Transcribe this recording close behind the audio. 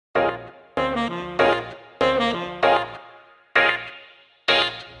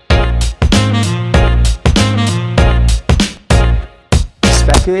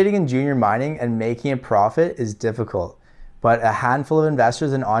Speculating in junior mining and making a profit is difficult, but a handful of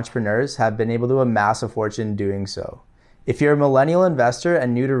investors and entrepreneurs have been able to amass a fortune doing so. If you're a millennial investor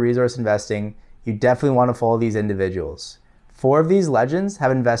and new to resource investing, you definitely want to follow these individuals. 4 of these legends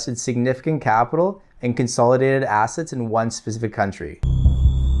have invested significant capital in consolidated assets in one specific country.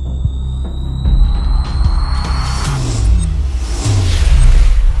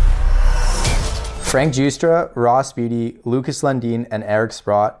 Frank Giustra, Ross Beaty, Lukas Lundin, and Eric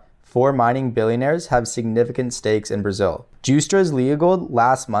Sprott, 4 mining billionaires, have significant stakes in Brazil. Giustra's Leagold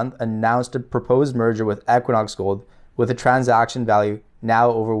last month announced a proposed merger with Equinox Gold with a transaction value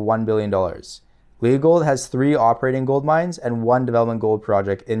now over $1 billion. Leagold has 3 operating gold mines and 1 development gold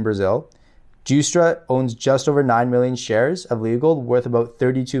project in Brazil. Giustra owns just over 9 million shares of Leagold, worth about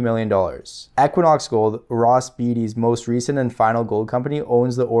 $32 million. Equinox Gold, Ross Beaty's most recent and final gold company,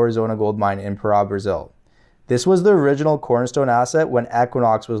 owns the Aurizona gold mine in Pará, Brazil. This was the original cornerstone asset when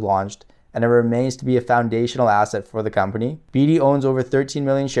Equinox was launched, and it remains to be a foundational asset for the company. Beaty owns over 13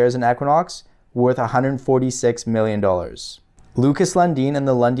 million shares in Equinox, worth $146 million. Lukas Lundin and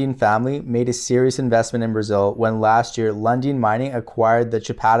the Lundin family made a serious investment in Brazil when last year Lundin Mining acquired the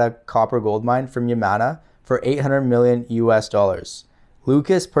Chapada copper gold mine from Yamana for $800 million US.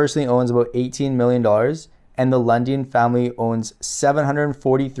 Lukas personally owns about $18 million, and the Lundin family owns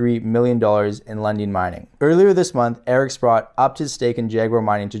 $743 million in Lundin Mining. Earlier this month, Eric Sprott upped his stake in Jaguar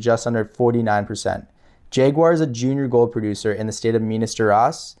mining to just under 49%. Jaguar is a junior gold producer in the state of Minas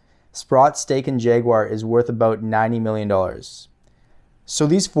Gerais. Sprott's stake in Jaguar is worth about $90 million. So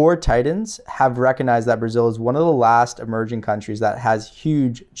these 4 titans have recognized that Brazil is one of the last emerging countries that has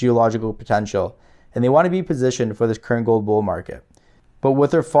huge geological potential, and they want to be positioned for this current gold bull market. But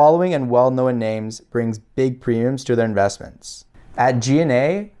with their following and well-known names brings big premiums to their investments. At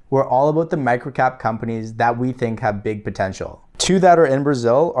G&A, we're all about the microcap companies that we think have big potential. 2 that are in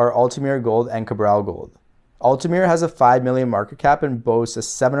Brazil are Altamira Gold and Cabral Gold. Altamira has a 5 million market cap and boasts a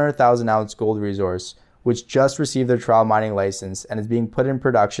 700,000 ounce gold resource, which just received their trial mining license and is being put in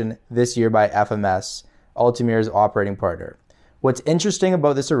production this year by FMS, Altamira's operating partner. What's interesting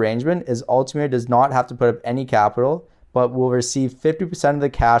about this arrangement is Altamira does not have to put up any capital, but will receive 50% of the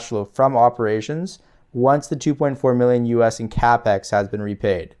cash flow from operations once the $2.4 million US in capex has been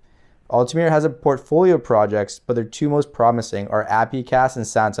repaid. Altamira has a portfolio of projects, but their 2 most promising are Apicas and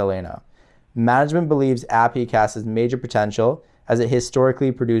Santa Helena. Management believes Apicas has major potential as it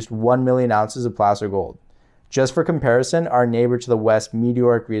historically produced 1 million ounces of placer gold. Just for comparison, our neighbor to the west,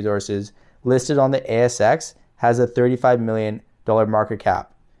 Meteoric Resources, listed on the ASX, has a $35 million market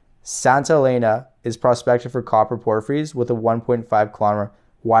cap. Santa Helena is prospective for copper porphyries with a 1.5 kilometer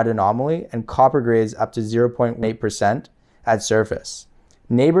wide anomaly and copper grades up to 0.8% at surface.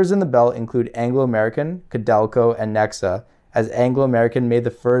 Neighbors in the belt include Anglo American, Codelco, and Nexa, as Anglo American made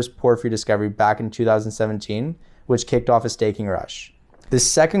the first porphyry discovery back in 2017, which kicked off a staking rush. The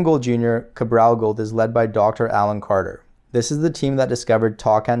second gold junior, Cabral Gold, is led by Dr. Alan Carter. This is the team that discovered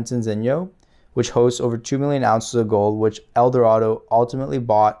Tocantinzinho, which hosts over 2 million ounces of gold, which Eldorado ultimately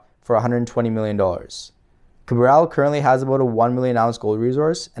bought for $120 million. Cabral currently has about a 1 million ounce gold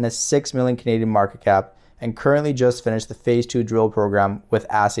resource and a 6 million Canadian market cap, and currently just finished the phase 2 drill program with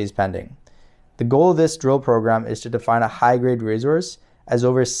assays pending. The goal of this drill program is to define a high-grade resource, as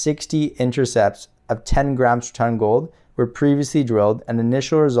over 60 intercepts of 10 grams per ton gold were previously drilled, and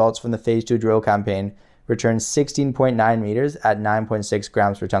initial results from the phase 2 drill campaign returned 16.9 meters at 9.6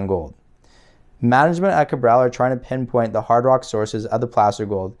 grams per ton gold. Management at Cabral are trying to pinpoint the hard rock sources of the placer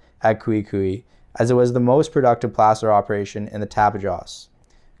gold at Cuicuy, as it was the most productive placer operation in the Tapajós.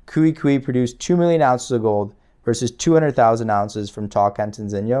 Cuicuy produced 2 million ounces of gold versus 200,000 ounces from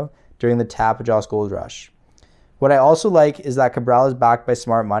Tocantinzinho during the Tapajós gold rush. What I also like is that Cabral is backed by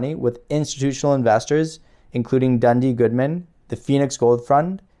smart money with institutional investors, including Dundee Goodman, the Phoenix Gold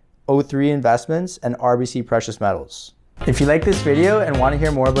Fund, O3 Investments, and RBC Precious Metals. If you like this video and want to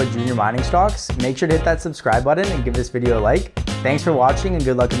hear more about junior mining stocks, make sure to hit that subscribe button and give this video a like. Thanks for watching and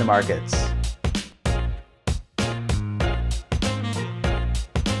good luck in the markets.